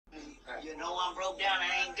know I'm broke down,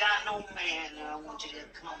 I ain't got no man. I want you to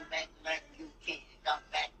come back like you can. Come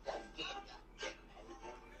back again.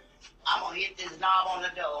 I'm gonna hit this knob on the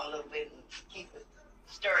door a little bit and keep it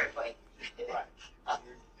stirred for you.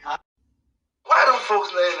 Why don't folks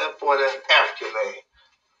name that boy that African name?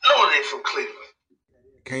 No, they from Cleveland.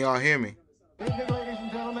 Can y'all hear me? Ladies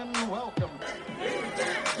and gentlemen, welcome.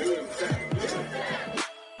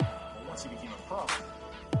 Once he became a pro,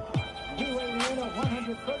 he weighed in at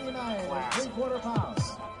 139 and 3/4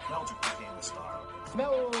 pounds. Meldrick became the star.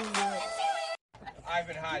 Meldrick. I've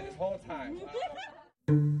been high this whole time.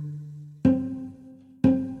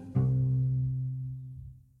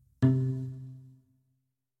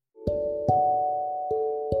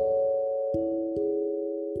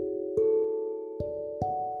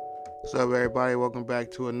 What's up, everybody? Welcome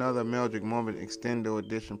back to another Meldrick Moment Extendo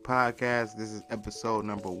Edition podcast. This is episode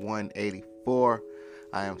number 184.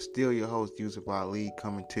 I am still your host, Yusuf Ali,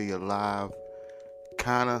 coming to you live.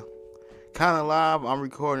 Kinda live. I'm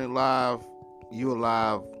recording it live. You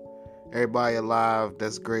alive. Everybody alive.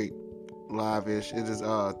 That's great. Live-ish. It is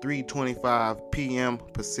 3:25 p.m.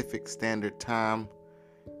 Pacific Standard Time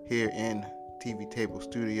here in TV Table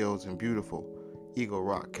Studios in beautiful Eagle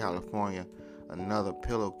Rock, California. Another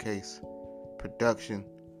pillowcase production.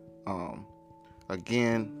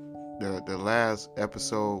 Again, the last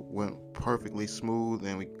episode went perfectly smooth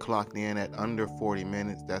and we clocked in at under 40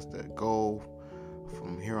 minutes. That's the goal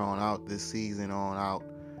from here on out, this season on out.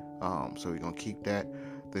 So we're gonna keep that.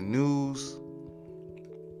 The news,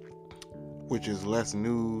 which is less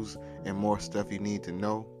news and more stuff you need to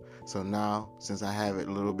know. So now, since I have it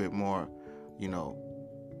a little bit more,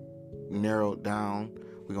 narrowed down,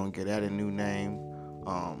 we're going to get at a new name.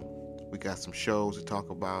 We got some shows to talk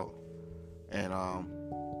about. And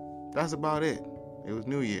that's about it. It was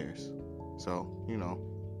New Year's. So,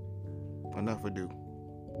 enough ado.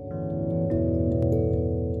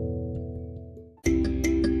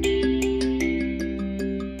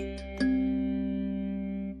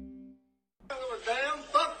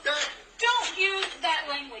 Don't use that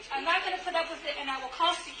language. I'm not going to put up with it, and I will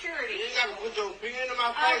call security. You ain't got to put your opinion in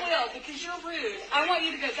my I face. will, because you're rude. I want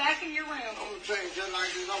you to go back in your room. I'm going to tell you just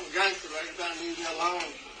like this. I'm a gangster. Like you trying to leave me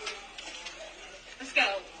alone. Let's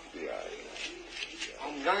go. Yeah.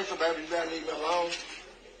 I'm a gangster, baby. You better leave me alone.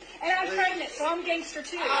 And I'm pregnant, so I'm gangster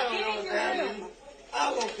too. I Get don't in know your that. room.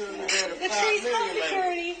 I want you to be there to Latrice, 5 call million,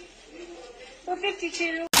 security. We're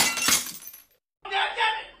 52. God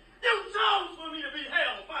damn it! You chose for me to be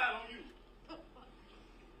hellfire on you.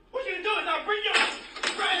 What you do is I'll bring your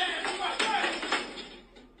right hand to my face.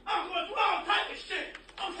 I'm going through all type of shit.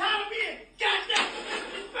 I'm tired of being goddamn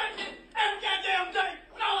disrespected every goddamn day.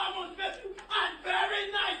 When all I want is best you, I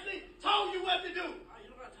very nicely told you what to do.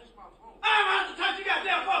 You don't gotta touch my phone. I'm about to touch your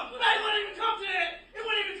goddamn phone. But it wouldn't even come to that. It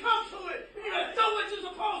wouldn't even come to it. You gotta do what you're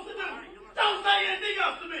supposed to do. Don't say anything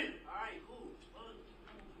else to me. Alright, cool.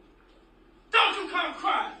 Don't you come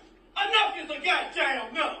crying. Enough is a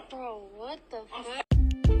goddamn no. Bro, what the fuck?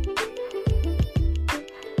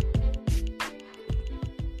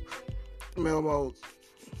 Melmos,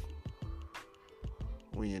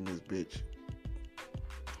 we in this bitch.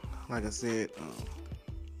 Like I said,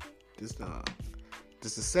 this the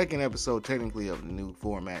second episode technically of the new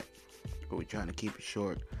format, but we're trying to keep it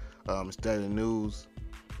short. Instead of the news,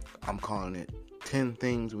 I'm calling it 10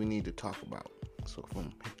 things we need to talk about. So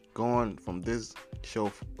from this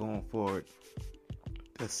show going forward,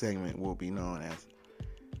 this segment will be known as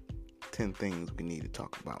 10 things we need to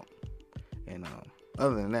talk about. And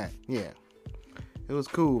other than that, yeah, it was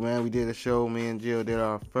cool, man. We did a show. Me and Jill did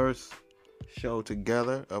our first show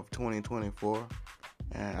together of 2024.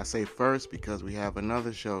 And I say first because we have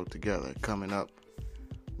another show together coming up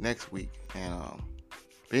next week. And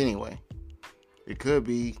but anyway, it could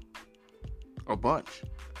be a bunch.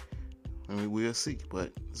 I mean, we'll see.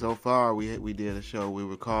 But so far, we did a show. We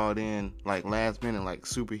were called in like last minute, like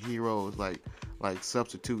superheroes, like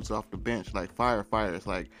substitutes off the bench, like firefighters,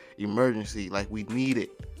 like emergency, like we need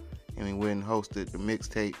it. And we went and hosted the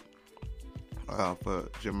mixtape for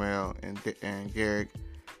Jamel and Garrick,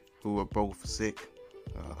 who were both sick.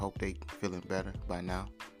 Hope they feeling better by now,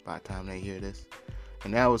 by the time they hear this.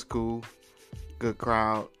 And that was cool. Good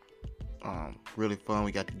crowd. Really fun.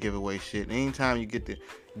 We got to give away shit. Anytime you get to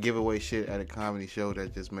give away shit at a comedy show,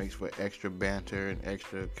 that just makes for extra banter and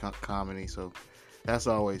extra comedy. So that's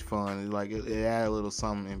always fun. Like it add a little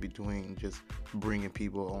something in between just bringing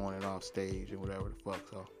people on and off stage and whatever the fuck.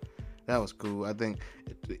 So that was cool. I think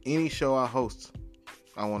any show I host,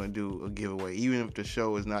 I want to do a giveaway. Even if the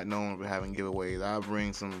show is not known for having giveaways, I'll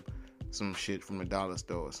bring some shit from the dollar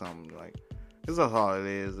store or something. Like That's all it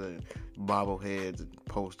is. Bobbleheads and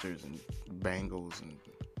posters and bangles and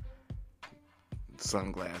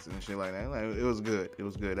sunglasses and shit like that. Like, it was good. It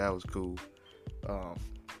was good. That was cool.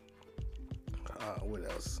 What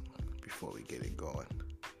else before we get it going?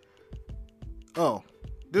 Oh,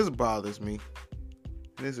 this bothers me.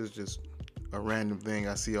 This is just a random thing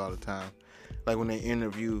I see all the time. Like when they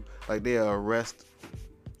interview, like they arrested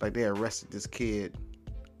this kid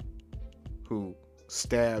who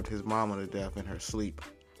stabbed his mama to death in her sleep.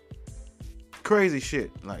 Crazy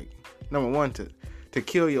shit. Like, number one, to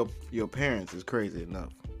kill your parents is crazy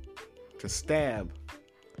enough. To stab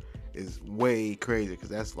is way crazy, because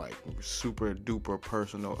that's like super duper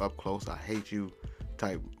personal, up close, I hate you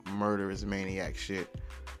type murderous maniac shit.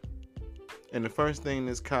 And the first thing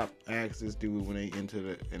this cop asks this dude when they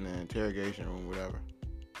enter in the interrogation room, whatever,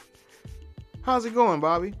 how's it going,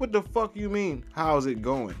 Bobby? What the fuck you mean, how's it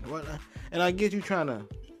going? What? And I get you trying to,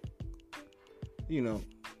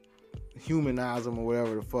 humanize him or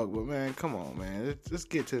whatever the fuck, but man, come on, man. Let's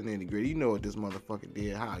get to the nitty gritty. You know what this motherfucker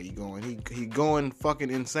did. How he going? He going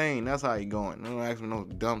fucking insane. That's how he going. Don't ask me no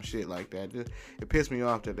dumb shit like that. It pissed me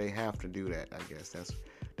off that they have to do that. I guess that's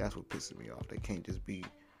what pisses me off. They can't just be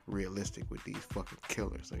realistic with these fucking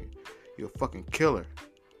killers. Like, you're a fucking killer.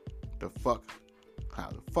 The fuck?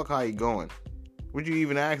 How you going? What'd you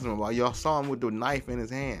even ask him about? Y'all saw him with the knife in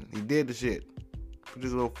his hand. He did the shit. Put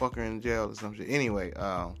this little fucker in jail or some shit. Anyway,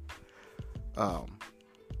 I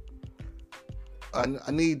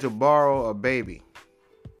need to borrow a baby.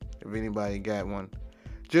 If anybody got one,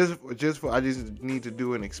 I just need to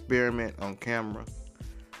do an experiment on camera.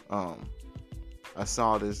 I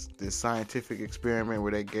saw this scientific experiment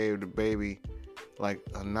where they gave the baby, like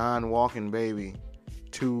a non-walking baby,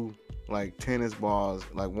 2 like tennis balls,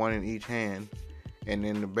 like one in each hand, and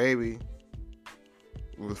then the baby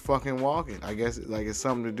was fucking walking. I guess it's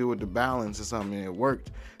something to do with the balance or something, and it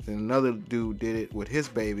worked. Then another dude did it with his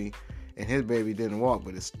baby, and his baby didn't walk,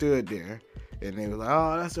 but it stood there. And they was like,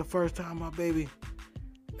 oh, that's the first time my baby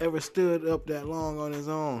ever stood up that long on his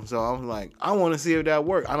own. So I was like, I want to see if that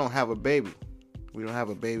worked. I don't have a baby. We don't have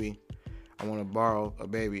a baby. I want to borrow a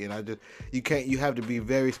baby. And you have to be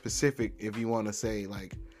very specific if you want to say,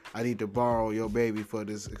 like, I need to borrow your baby for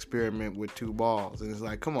this experiment with 2 balls. And it's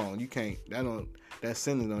like, come on, you can't, that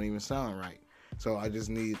sentence don't even sound right. So I just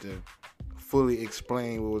need to fully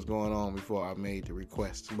explain what was going on before I made the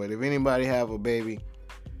request. But if anybody have a baby,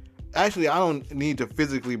 actually, I don't need to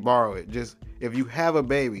physically borrow it. Just, if you have a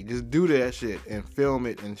baby, just do that shit and film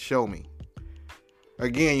it and show me.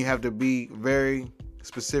 Again, you have to be very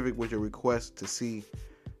specific with your request to see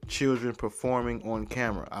children performing on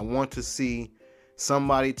camera. I want to see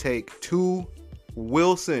somebody take 2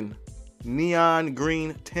 Wilson neon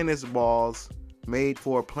green tennis balls made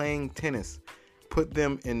for playing tennis, put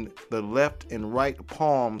them in the left and right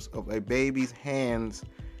palms of a baby's hands,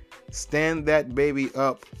 stand that baby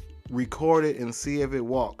up, record it, and see if it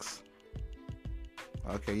walks.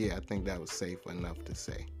 Okay, yeah, I think that was safe enough to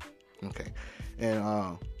say. Okay,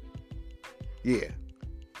 and yeah.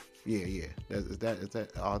 Is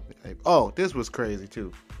that? Oh, this was crazy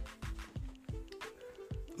too.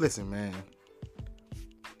 Listen, man.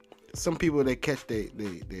 Some people, they catch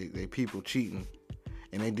they people cheating,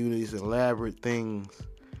 and they do these elaborate things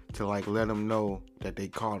to like let them know that they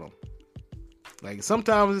caught them. Like,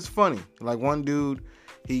 sometimes it's funny. Like, one dude,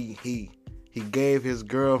 he gave his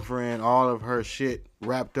girlfriend all of her shit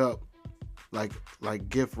wrapped up like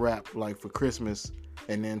gift wrap, like for Christmas,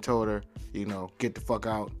 and then told her, get the fuck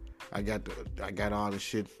out. I got all the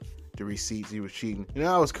shit, the receipts. He was cheating.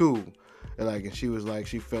 That was cool. And she was like,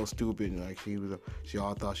 she felt stupid, and like she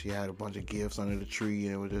all thought she had a bunch of gifts under the tree,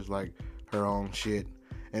 and it was just like her own shit.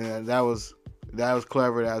 And that was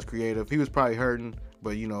clever. That was creative. He was probably hurting,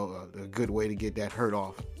 but a good way to get that hurt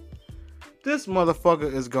off. This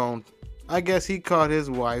motherfucker is gone. I guess he caught his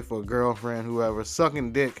wife or girlfriend, whoever,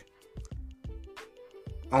 sucking dick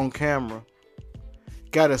on camera.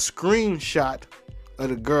 Got a screenshot of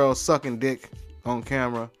the girl sucking dick on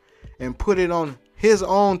camera and put it on his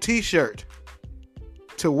own t-shirt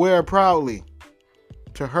to wear proudly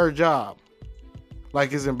to her job,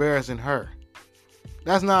 like it's embarrassing her.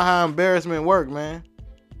 That's not how embarrassment work, man.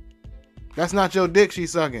 That's not your dick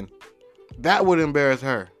she's sucking. That would embarrass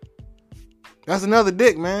her. That's another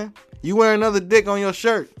dick, man. You wear another dick on your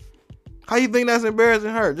shirt. How you think that's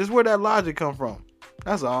embarrassing her? Just where that logic come from.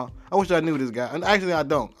 That's all. I wish I knew this guy. And actually, I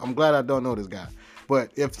don't. I'm glad I don't know this guy.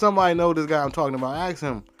 But if somebody knows this guy I'm talking about, ask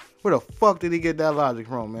him, where the fuck did he get that logic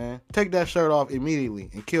from, man? Take that shirt off immediately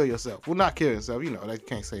and kill yourself. Well, not kill yourself. They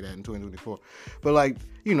can't say that in 2024. But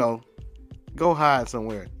go hide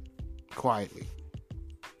somewhere quietly.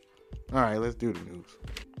 All right, let's do the news.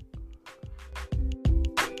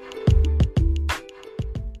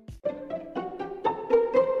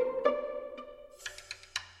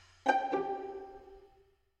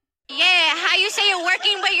 Yeah, how you say you're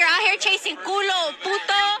working but you're out here chasing culo,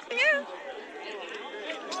 puto?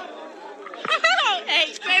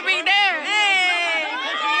 Hey, scraping there. Hey.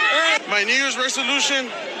 My New Year's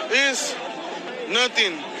resolution is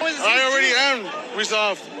nothing. I already am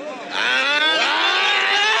resolved.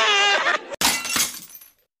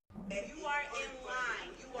 You are in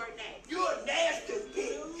line. You are next. You're a nasty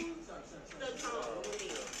bitch. The tone.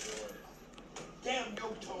 Damn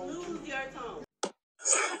your tone. Lose your tone.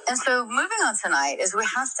 And so moving on tonight is we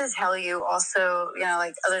have to tell you also,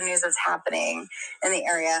 like other news that's happening in the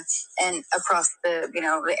area and across the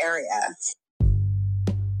area.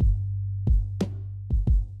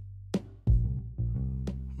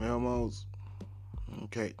 Melmos.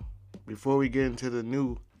 Okay. Before we get into the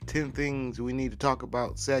new 10 things we need to talk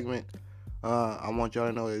about segment, I want y'all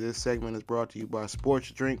to know that this segment is brought to you by Sports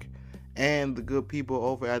Drink and the good people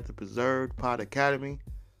over at the Preserved Pot Academy,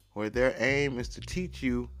 where their aim is to teach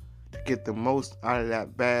you to get the most out of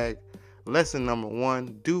that bag. Lesson number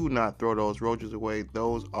 1, do not throw those roaches away.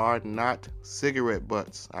 Those are not cigarette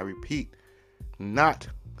butts. I repeat, not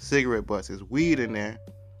cigarette butts. There's weed in there.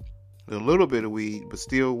 A little bit of weed, but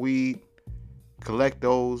still weed. Collect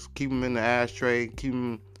those, keep them in the ashtray, keep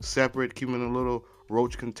them separate, keep them in a little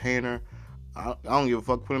roach container. I don't give a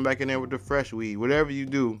fuck, put them back in there with the fresh weed. Whatever you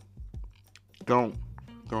do, don't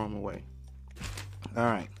throw them away. All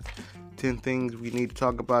right, 10 things we need to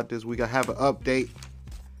talk about this week. I have an update.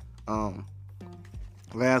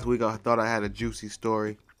 Last week I thought I had a juicy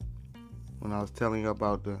story when I was telling you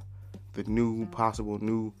about the possible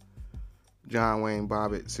new John Wayne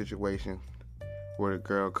Bobbitt situation where the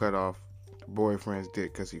girl cut off the boyfriend's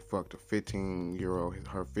dick because he fucked her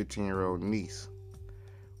 15-year-old niece.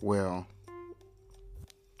 Well,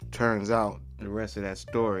 turns out the rest of that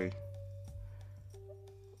story,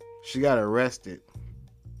 she got arrested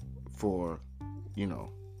for,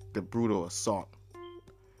 the brutal assault.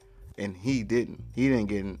 And he didn't get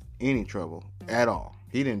in any trouble at all.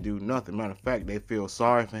 He didn't do nothing. Matter of fact, they feel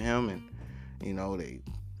sorry for him, and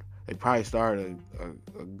they probably started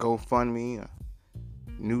a GoFundMe, a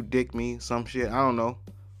new dick me, some shit. I don't know.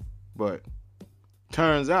 But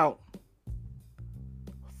turns out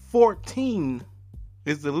 14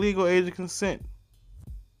 is the legal age of consent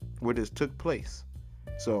where this took place.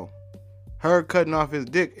 So her cutting off his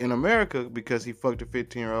dick in America because he fucked a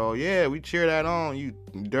 15-year-old, yeah, we cheer that on, you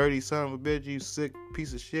dirty son of a bitch, you sick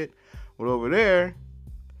piece of shit. But over there,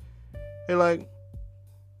 they're like,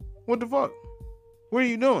 what the fuck? What are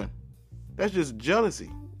you doing? That's just jealousy.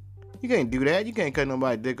 You can't do that. You can't cut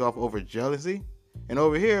nobody's dick off over jealousy. And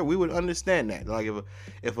over here, we would understand that. Like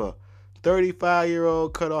if a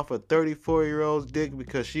 35-year-old cut off a 34-year-old's dick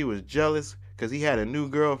because she was jealous because he had a new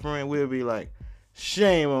girlfriend, we'd be like,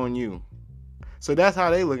 shame on you. So that's how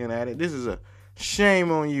they looking at it. This is a shame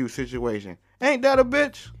on you situation. Ain't that a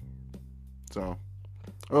bitch? So,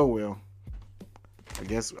 oh well. I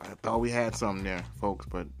guess I thought we had something there, folks,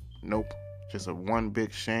 but nope. Just a one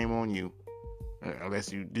big shame on you.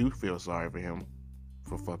 Unless you do feel sorry for him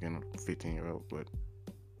for fucking a 15-year-old, but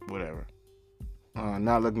whatever.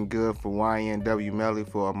 Not looking good for YNW Melly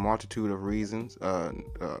for a multitude of reasons.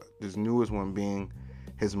 This newest one being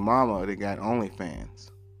his mama that got OnlyFans.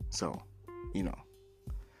 So,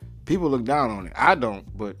 people look down on it. I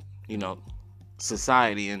don't, but,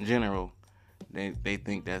 society in general, they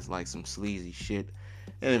think that's like some sleazy shit.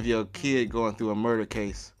 And if your kid going through a murder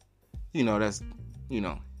case, that's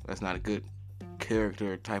not a good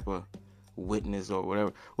character type of witness or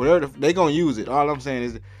whatever they gonna use it. All I'm saying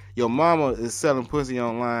is your mama is selling pussy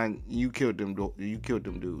online, you killed them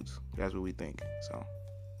dudes. That's what we think. So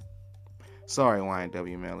sorry,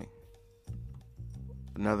 YNW Melly.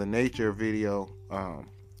 Another nature video. I'm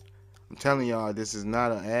telling y'all, this is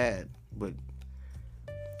not an ad, but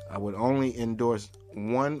I would only endorse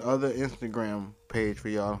one other Instagram page for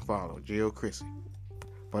y'all to follow, Jill Chrissy.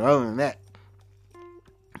 But other than that,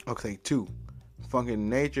 okay, 2. Fucking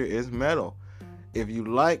nature is metal. If you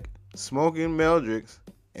like smoking Meldricks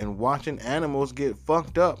and watching animals get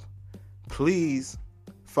fucked up, please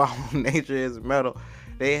follow Nature is Metal.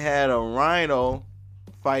 They had a rhino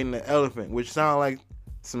fighting an elephant, which sounded like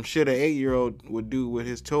some shit an 8-year-old would do with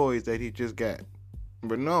his toys that he just got.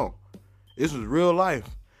 But no, this was real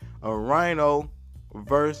life. A rhino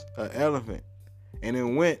versus an elephant. And it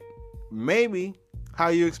went maybe how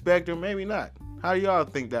you expect or maybe not. How do y'all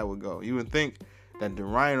think that would go? You would think that the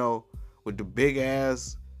rhino with the big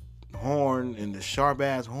ass horn and the sharp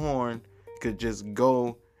ass horn could just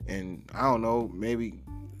go and I don't know, maybe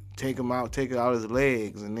take out his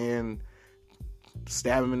legs, and then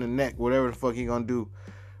stab him in the neck, whatever the fuck he gonna do.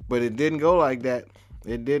 But it didn't go like that.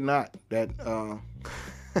 It did not. That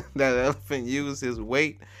that elephant used his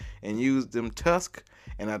weight and used them tusks,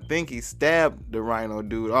 and I think he stabbed the rhino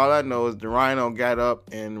dude. All I know is the rhino got up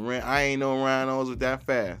and ran. I ain't know rhinos was that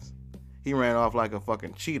fast. He ran off like a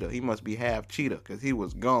fucking cheetah. He must be half cheetah, because he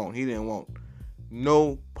was gone. He didn't want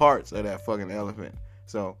no parts of that fucking elephant.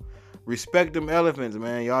 So respect them elephants,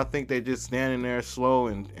 man. Y'all think they just standing there slow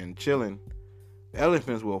and chilling.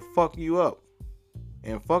 Elephants will fuck you up.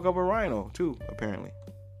 And fuck up a rhino too, apparently.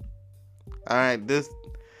 Alright, this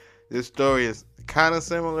story is kind of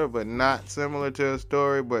similar, but not similar to a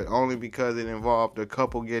story, but only because it involved a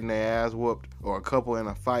couple getting their ass whooped, or a couple in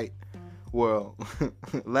a fight. Well,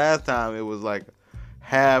 last time it was like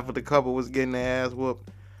half of the couple was getting their ass whooped.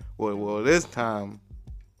 Well, this time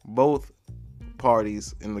both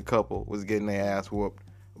parties in the couple was getting their ass whooped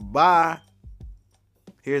by,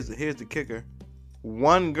 here's the kicker,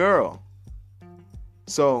 one girl.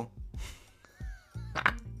 So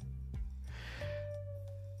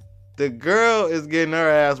the girl is getting her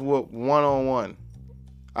ass whooped one-on-one.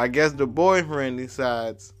 I guess the boyfriend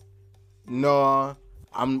decides, no,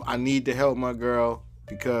 I need to help my girl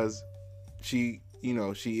because she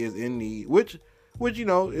is in need, which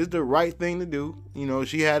is the right thing to do.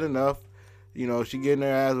 She had enough. She getting her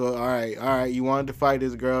ass. Well, all right. You wanted to fight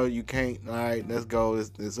this girl, you can't. All right, let's go.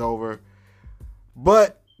 It's over.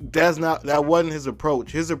 But that wasn't his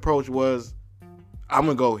approach. His approach was, I'm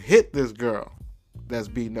gonna go hit this girl that's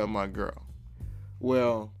beating up my girl.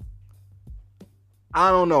 Well, I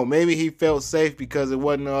don't know. Maybe he felt safe because it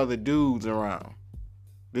wasn't no other dudes around.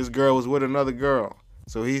 This girl was with another girl.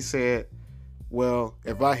 So he said, well,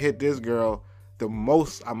 if I hit this girl, the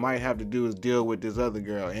most I might have to do is deal with this other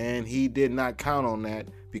girl. And he did not count on that,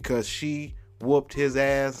 because she whooped his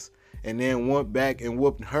ass and then went back and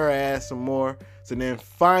whooped her ass some more. So then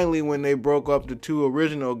finally, when they broke up the two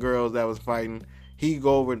original girls that was fighting, he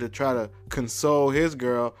go over to try to console his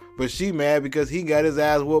girl, but she mad because he got his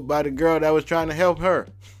ass whooped by the girl that was trying to help her.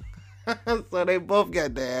 So they both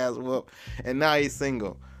got their ass whooped, and now he's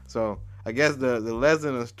single. So I guess the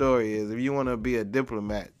lesson of the story is, if you want to be a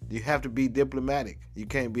diplomat, you have to be diplomatic. You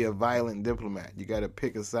can't be a violent diplomat. You got to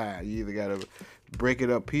pick a side. You either got to break it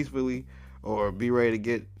up peacefully or be ready to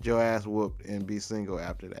get your ass whooped and be single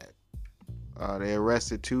after that. They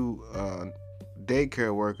arrested two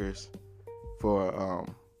daycare workers for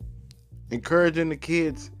encouraging the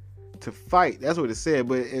kids to fight. That's what it said,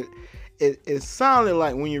 but it sounded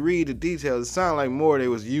like, when you read the details, it sounded like more they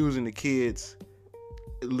was using the kids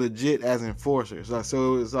legit as enforcers.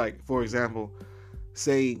 So it was like, for example,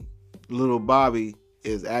 say little Bobby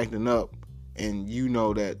is acting up, and you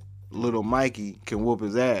know that little Mikey can whoop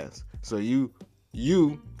his ass. So you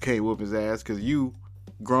can't whoop his ass because you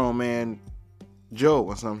grown man Joe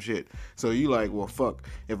or some shit. So you like, well, fuck,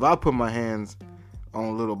 if I put my hands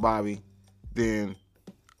on little Bobby, then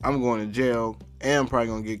I'm going to jail and I'm probably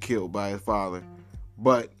going to get killed by his father.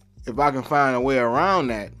 But if I can find a way around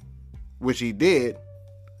that, which he did,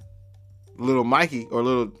 little Mikey, or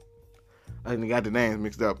little, I got the names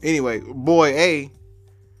mixed up. Anyway, boy A,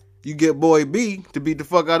 you get boy B to beat the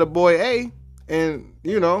fuck out of boy A, and,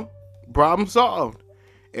 problem solved.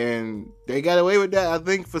 And they got away with that, I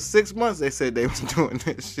think, for 6 months. They said they was doing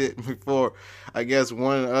this shit before, I guess,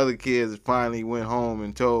 one of the other kids finally went home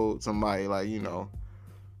and told somebody, like,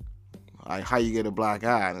 like, how you get a black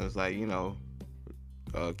eye? And it was like,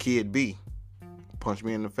 kid B punched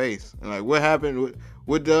me in the face. And like, what happened?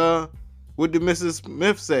 What did Mrs.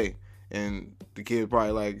 Smith say? And the kid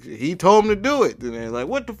probably like, he told him to do it. And they're like,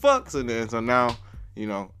 what the fuck? So now, you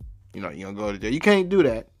gonna go to jail. You can't do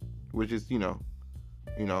that, which is,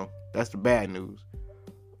 that's the bad news.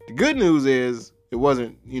 The good news is it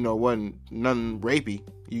wasn't nothing rapey.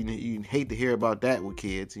 You hate to hear about that with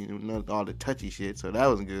kids, all the touchy shit. So that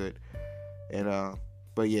was good. And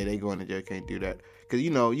but yeah, they going to jail. Can't do that because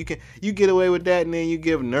you get away with that, and then you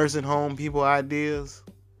give nursing home people ideas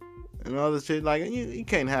and all this shit. Like you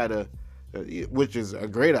can't have which is a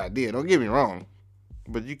great idea. Don't get me wrong,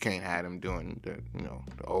 but you can't have them doing the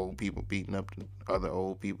old people beating up the other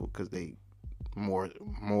old people because they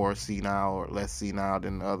more senile or less senile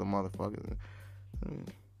than the other motherfuckers.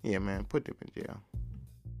 Yeah, man, put them in jail.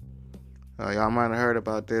 Y'all might have heard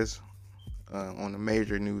about this on the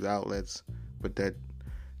major news outlets, but that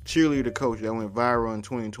cheerleader coach that went viral in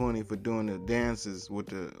 2020 for doing the dances with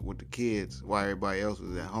the kids while everybody else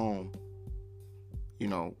was at home,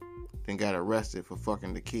 then got arrested for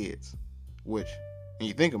fucking the kids. Which, when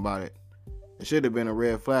you think about it, it should have been a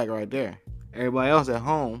red flag right there. everybody else at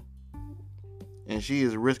home, and she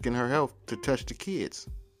is risking her health to touch the kids.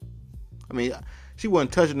 I mean, she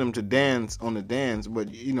wasn't touching them to dance on the dance,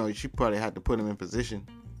 but you know, she probably had to put them in position,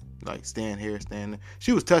 like stand here, stand there.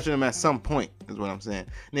 She was touching them at some point, is what I'm saying.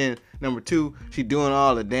 And then number two, she doing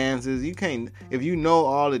all the dances. You can't, if you know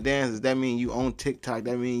all the dances, that means you on TikTok.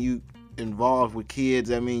 That means you involved with kids.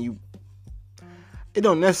 That means you. It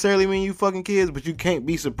don't necessarily mean you fucking kids, but you can't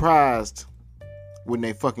be surprised when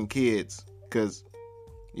they fucking kids, because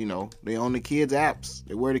you know they own the kids' apps.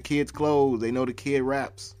 They wear the kids' clothes. They know the kid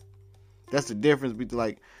raps. That's the difference between,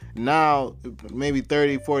 like, now, maybe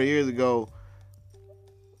 30, 40 years ago,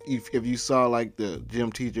 if you saw, like, the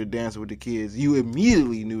gym teacher dancing with the kids, you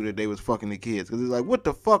immediately knew that they was fucking the kids. Because it's like, what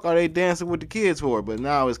the fuck are they dancing with the kids for? But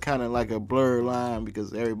now it's kind of like a blurred line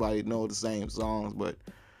because everybody knows the same songs. But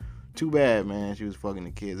too bad, man, she was fucking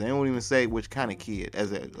the kids. They don't even say which kind of kid,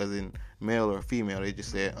 as in male or female. They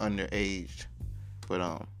just said underaged.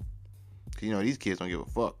 But, you know, these kids don't give a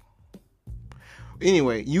fuck.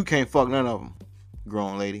 Anyway, you can't fuck none of them,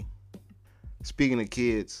 grown lady. Speaking of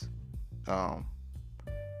kids,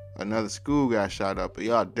 another school got shot up, but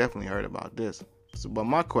y'all definitely heard about this. But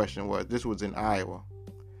my question was, this was in Iowa,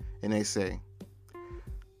 and they say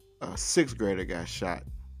a 6th grader got shot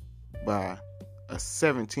by a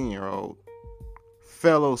 17-year-old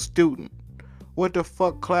fellow student. What the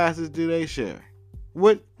fuck classes do they share?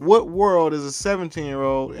 What world is a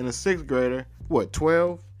 17-year-old and a 6th grader,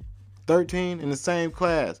 12? 13 in the same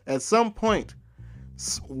class? At some point,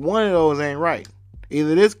 one of those ain't right.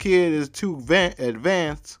 Either this kid is too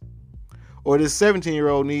advanced, or this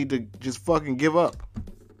 17-year-old need to just fucking give up.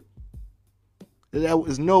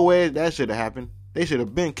 There's no way that should have happened. They should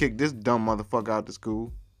have been kicked this dumb motherfucker out of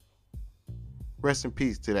school. Rest in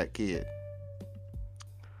peace to that kid.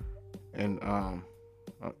 And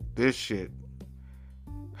this shit.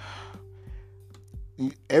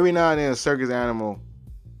 Every now and then a circus animal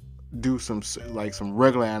do some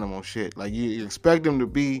regular animal shit. Like, you expect them to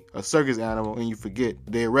be a circus animal and you forget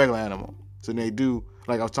they're a regular animal. So they do,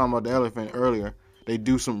 like I was talking about the elephant earlier, they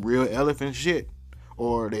do some real elephant shit,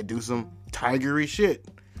 or they do some tigery shit.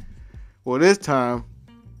 Well, this time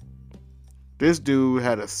this dude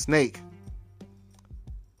had a snake,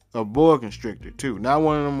 a boa constrictor too, not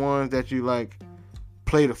one of them ones that you like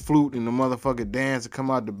play the flute and the motherfucker dance and come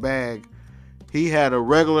out the bag. He had a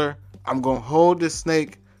regular, I'm gonna hold this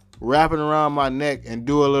snake, wrapping around my neck and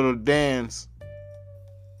do a little dance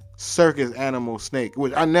circus animal snake,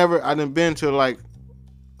 which I done been to like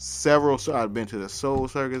several. So I've been to the Soul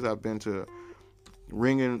Circus, I've been to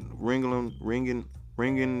Ringling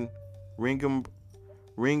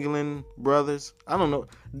Brothers. I don't know,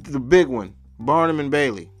 the big one, Barnum and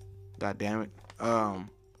Bailey. God damn it.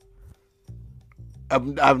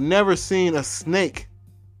 I've never seen a snake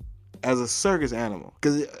as a circus animal,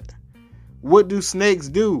 because what do snakes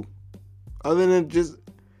do other than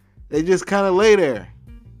they just kind of lay there,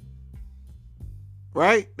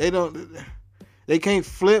 right? They can't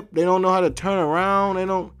flip, they don't know how to turn around,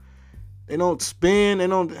 they don't spin,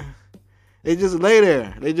 they just lay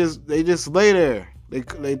there. They just lay there. They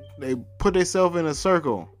put themselves in a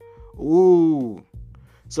circle. Ooh.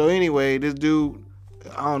 So anyway, this dude,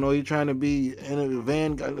 I don't know, he's trying to be in a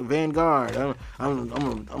vanguard. I'm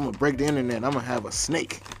gonna break the internet. I'm gonna have a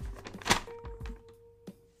snake.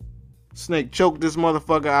 Snake choked this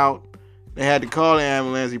motherfucker out. They had to call the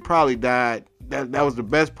ambulance. He probably died. That was the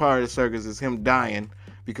best part of the circus, is him dying,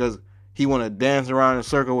 because he want to dance around in a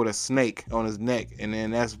circle with a snake on his neck, and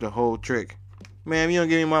then that's the whole trick. Man, if you don't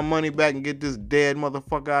give me my money back and get this dead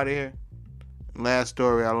motherfucker out of here. Last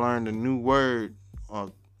story, I learned a new word.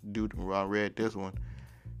 Dude, I read this one.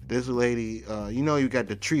 This lady, you got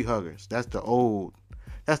the tree huggers. That's the old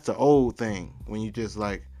thing, when you just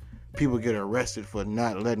like, people get arrested for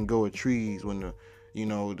not letting go of trees when the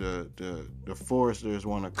foresters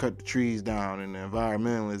want to cut the trees down, and the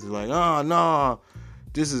environmentalists is like, oh no,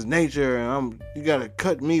 this is nature, and you gotta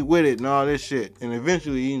cut me with it and all this shit. And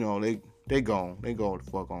eventually, they gone. They go the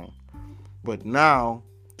fuck on. But now,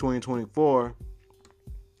 2024,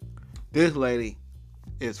 this lady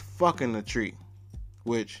is fucking the tree,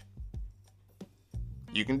 which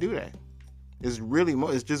you can do that. It's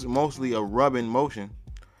just mostly a rubbing motion.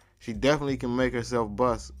 She definitely can make herself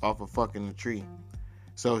bust off of fucking the tree.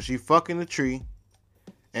 So she fucking the tree,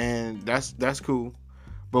 and that's cool.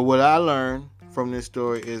 But what I learned from this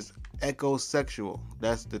story is ecosexual.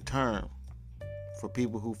 That's the term for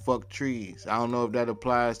people who fuck trees. I don't know if that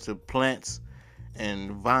applies to plants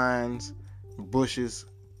and vines, bushes,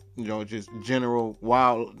 just general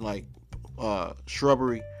wild, like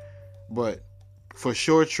shrubbery. But for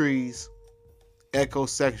sure trees,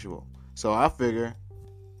 ecosexual. So I figure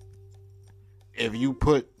if you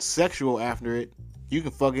put sexual after it, you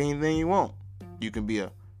can fuck anything you want. You can be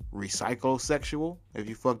a recyclosexual if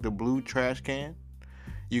you fuck the blue trash can.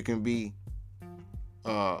 You can be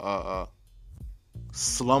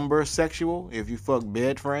slumber sexual if you fuck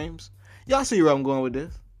bed frames. Y'all see where I'm going with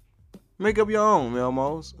this. Make up your own,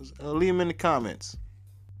 Melmos. Leave them in the comments.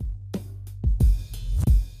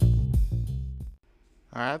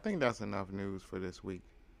 Alright, I think that's enough news for this week.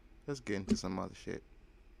 Let's get into some other shit.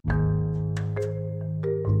 How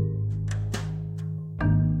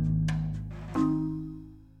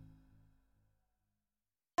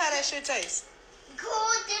that shit taste? Good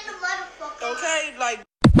in the motherfucker. Okay, like.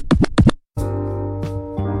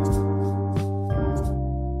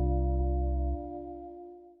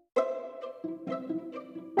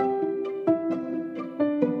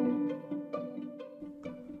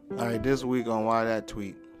 Alright, this week on Why That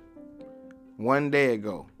Tweet. 1 day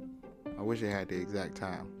ago, I wish I had the exact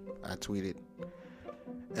time, I tweeted,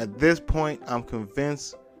 at this point, I'm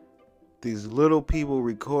convinced these little people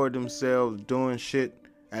record themselves doing shit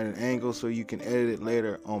at an angle so you can edit it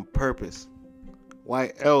later on purpose.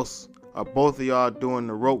 Why else are both of y'all doing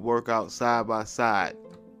the rope workout side by side?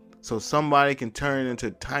 So somebody can turn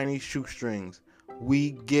into tiny shoestrings.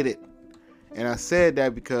 We get it. And I said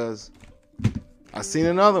that because I seen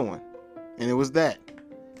another one, and it was that.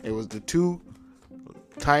 It was the two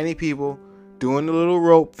tiny people doing the little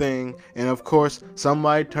rope thing, and of course,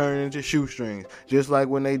 somebody turned into shoestrings. Just like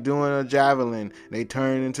when they doing a javelin, they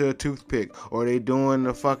turn into a toothpick, or they doing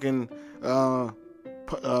the fucking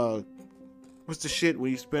what's the shit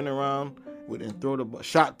where you spin around with and throw the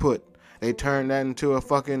shot put? They turn that into a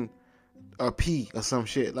fucking a pea or some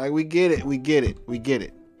shit. Like, we get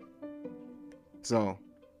it. So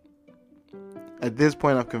at this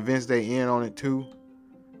point, I'm convinced they in on it too.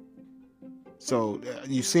 So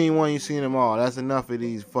you seen one, you seen them all. That's enough of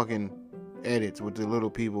these fucking edits with the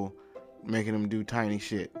little people making them do tiny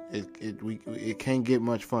shit. It can't get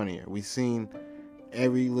much funnier. We seen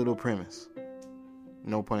every little premise.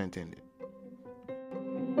 No pun intended.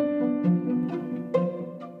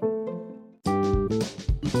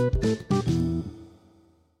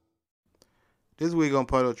 This week on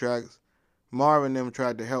Puddle Tracks, Marvin and them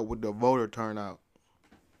tried to help with the voter turnout.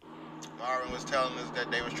 Marvin was telling us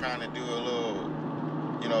that they was trying to do a little,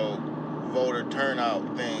 voter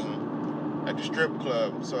turnout thing at the strip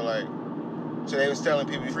club. So they was telling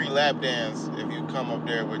people free lap dance if you come up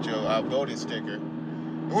there with your voting sticker,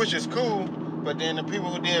 which is cool. But then the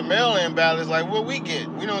people who did mail-in ballots, like, what we get?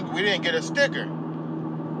 We didn't get a sticker.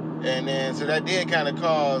 And then so that did kind of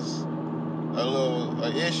cause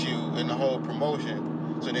a issue in the whole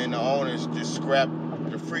promotion. So then the owners just scrapped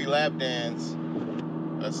the free lap dance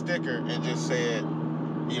a sticker and just said,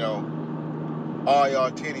 all y'all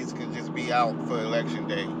titties can just be out for election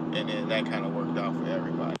day. And then that kind of worked out for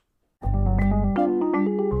everybody.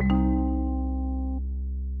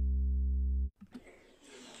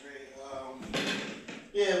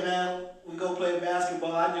 Yeah, man, we go play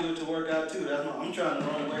basketball. I do it to work out too. I'm trying to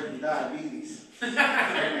run away from diabetes. I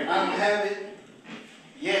don't have it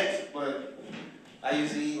yet, but I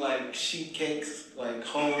usually eat like sheet cakes, like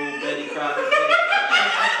whole Betty Crocker cakes.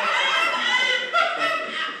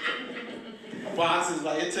 Boxes,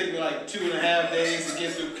 like it took me like 2.5 days to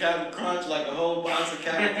get through Captain Crunch, like a whole box of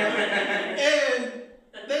Captain Crunch. And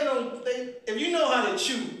if you know how to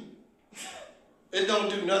chew, it don't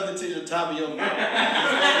do nothing to the top of your mouth.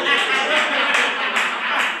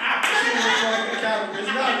 It's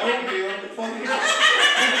not oatmeal.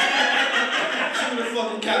 Chew the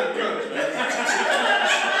fucking Captain Crunch, man.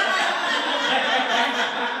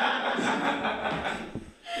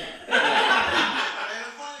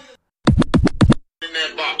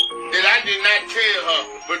 That I did not tell her,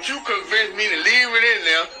 but you convinced me to leave it in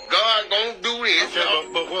there. God gonna do this. Okay,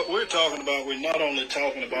 but what we're talking about, we're not only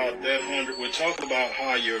talking about that 100, we're talking about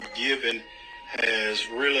how your giving has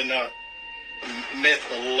really not met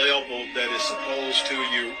the level that it's supposed to.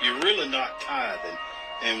 You're really not tithing,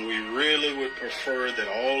 and we really would prefer that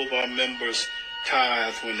all of our members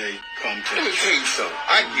tithe when they come to Let me tell you something.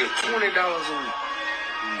 I give $20 a week.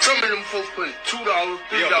 Some of them folks put $2, $3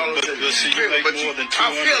 but you make more than $200.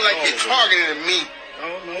 I feel like you're targeting me. No,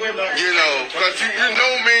 because you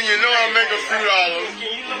know me, you know I make a few dollars.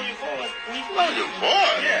 Love your boy.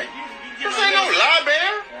 Yeah, this ain't no lie,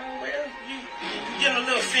 bear. You getting a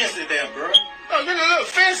little fancy there, bro. I'm getting a little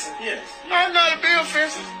fancy. Yes. I'm not a bit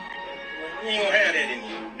offensive. You ain't gonna have that in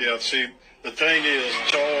you. Yeah, see, the thing is,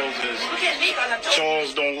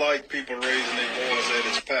 Charles don't like people raising their voice at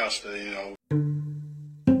his pastor,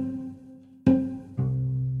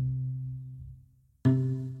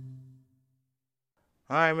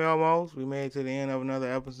 All right, Melmos, we made it to the end of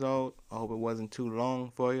another episode. I hope it wasn't too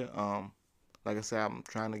long for you. Like I said, I'm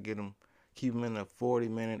trying to keep them in the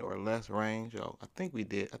 40-minute or less range. I think we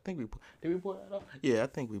did. Did we pull that off? Yeah, I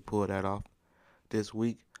think we pulled that off this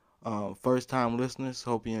week. First time listeners,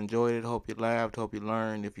 hope you enjoyed it. Hope you laughed. Hope you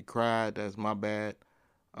learned. If you cried, that's my bad.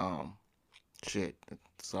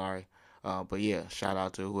 Sorry. But yeah, shout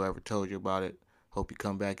out to whoever told you about it. Hope you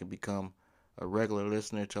come back and become a regular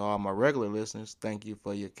listener. To all my regular listeners, thank you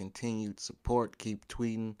for your continued support. Keep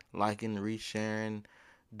tweeting, liking, resharing,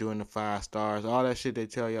 doing the 5 stars, all that shit they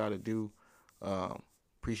tell y'all to do.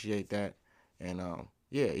 Appreciate that. And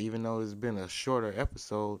yeah, even though it's been a shorter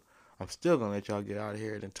episode, I'm still gonna let y'all get out of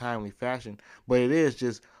here in a timely fashion. But it is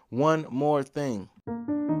just one more thing.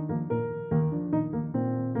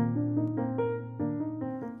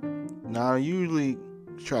 Now, I usually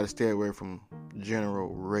try to stay away from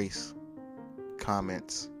general race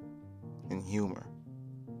comments and humor.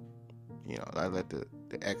 You know, I let the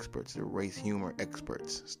experts, the race humor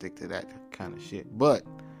experts, stick to that kind of shit. But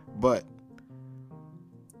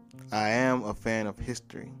I am a fan of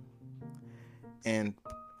history. And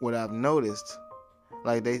what I've noticed,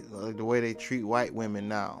 like the way they treat white women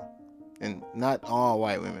now, and not all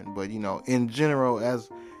white women, but, you know, in general, as,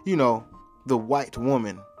 you know, the white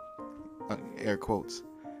woman, air quotes,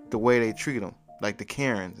 the way they treat them, like the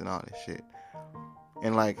Karens and all this shit.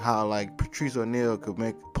 And like how like Patrice O'Neal could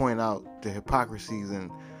point out the hypocrisies and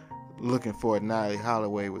looking for Natalie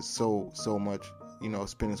Holloway with so much, you know,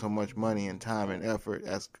 spending so much money and time and effort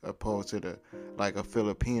as opposed to a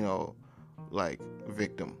Filipino like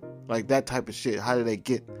victim. Like that type of shit. How did they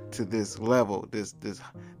get to this level, this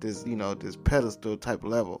you know, this pedestal type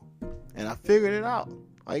level? And I figured it out.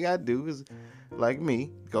 All you gotta do is, like me,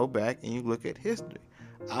 go back and you look at history.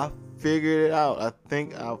 I figured it out. I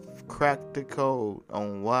think I've cracked the code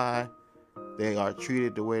on why they are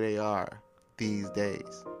treated the way they are these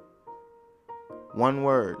days. One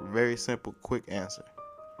word, very simple, quick answer.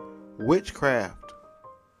 Witchcraft.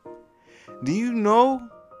 Do you know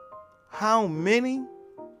how many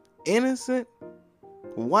innocent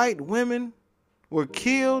white women were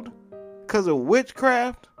killed because of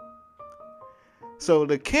witchcraft? So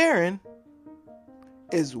the Karen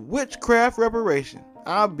is witchcraft reparation.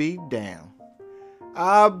 I'll be damned.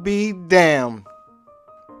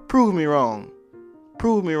 Prove me wrong.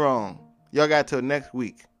 Y'all got till next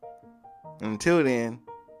week. Until then,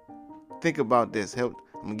 think about this. I'm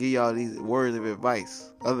gonna give y'all these words of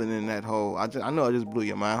advice. Other than that whole, I know I just blew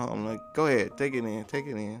your mind. I'm like, go ahead, take it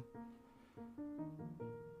in.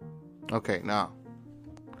 Okay, now,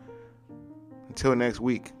 until next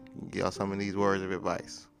week, give y'all some of these words of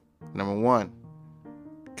advice. Number 1,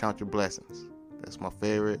 count your blessings. That's my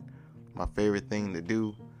favorite thing to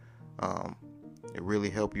do. It really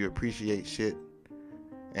helps you appreciate shit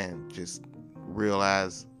and just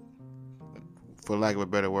realize, for lack of a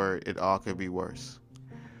better word, it all could be worse.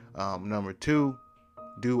 Number 2,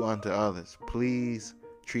 do unto others. Please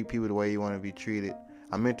treat people the way you want to be treated.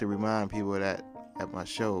 I meant to remind people of that at my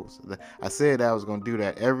shows. I said I was going to do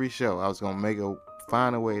that every show. I was going to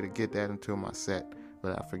find a way to get that into my set,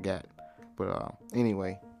 but I forgot. But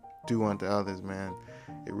anyway, do unto others, man.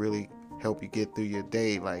 It really help you get through your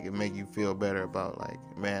day. Like, it make you feel better about, like,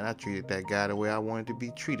 man, I treated that guy the way I wanted to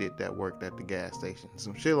be treated that worked at the gas station.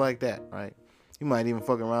 Some shit like that, right? You might even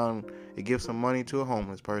fuck around and give some money to a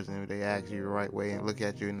homeless person if they ask you the right way and look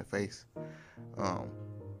at you in the face.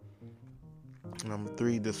 Number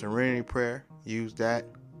 3, the serenity prayer. Use that.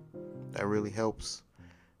 That really helps,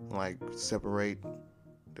 like, separate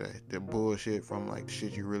the bullshit from, like,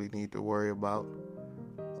 shit you really need to worry about.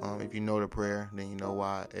 If you know the prayer, then you know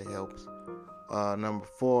why it helps. Number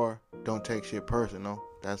 4, don't take shit personal.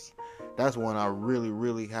 That's one I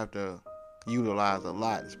really have to utilize a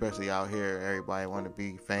lot, especially out here. Everybody want to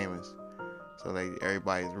be famous, so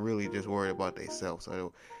everybody's really just worried about themselves.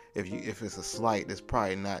 So if it's a slight, it's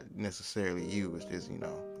probably not necessarily you. It's just, you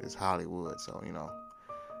know, it's Hollywood. So, you know,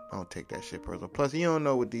 don't take that shit personal. Plus, you don't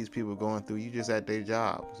know what these people going through. You just at their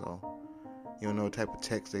job, so you don't know what type of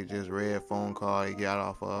text they just read, phone call they got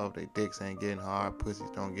off of. They dicks ain't getting hard,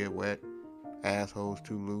 pussies don't get wet, assholes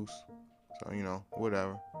too loose. So, you know,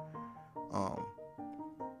 whatever.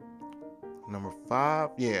 Number 5,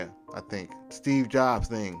 yeah, I think Steve Jobs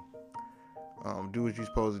thing. Do what you're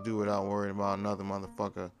supposed to do without worrying about another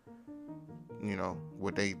motherfucker, you know,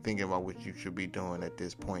 what they thinking about what you should be doing at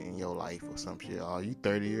this point in your life or some shit. Oh, you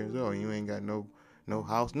 30 years old, you ain't got no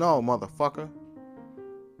house? No, motherfucker.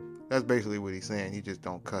 That's basically what he's saying. He just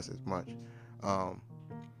don't cuss as much.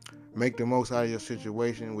 Make the most out of your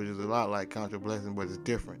situation, which is a lot like count your blessings, but it's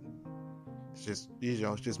different. It's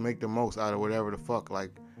just make the most out of whatever the fuck.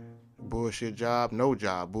 Like, bullshit job, no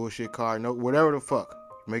job. Bullshit car, no, whatever the fuck.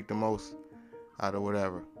 Make the most out of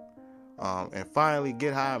whatever. And finally,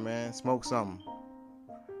 get high, man. Smoke something.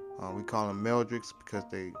 We call them Meldricks because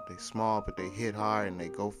they small, but they hit hard and they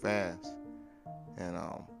go fast. And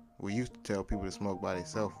we used to tell people to smoke by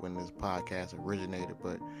themselves when this podcast originated,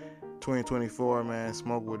 but 2024, man,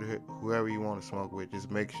 smoke with whoever you want to smoke with.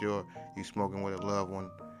 Just make sure you're smoking with a loved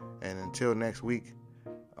one. And until next week,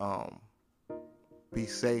 be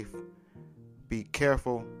safe, be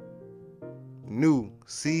careful. New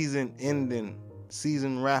season ending,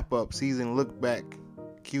 season wrap up, season look back,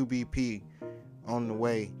 QBP on the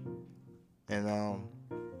way. And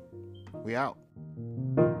we out.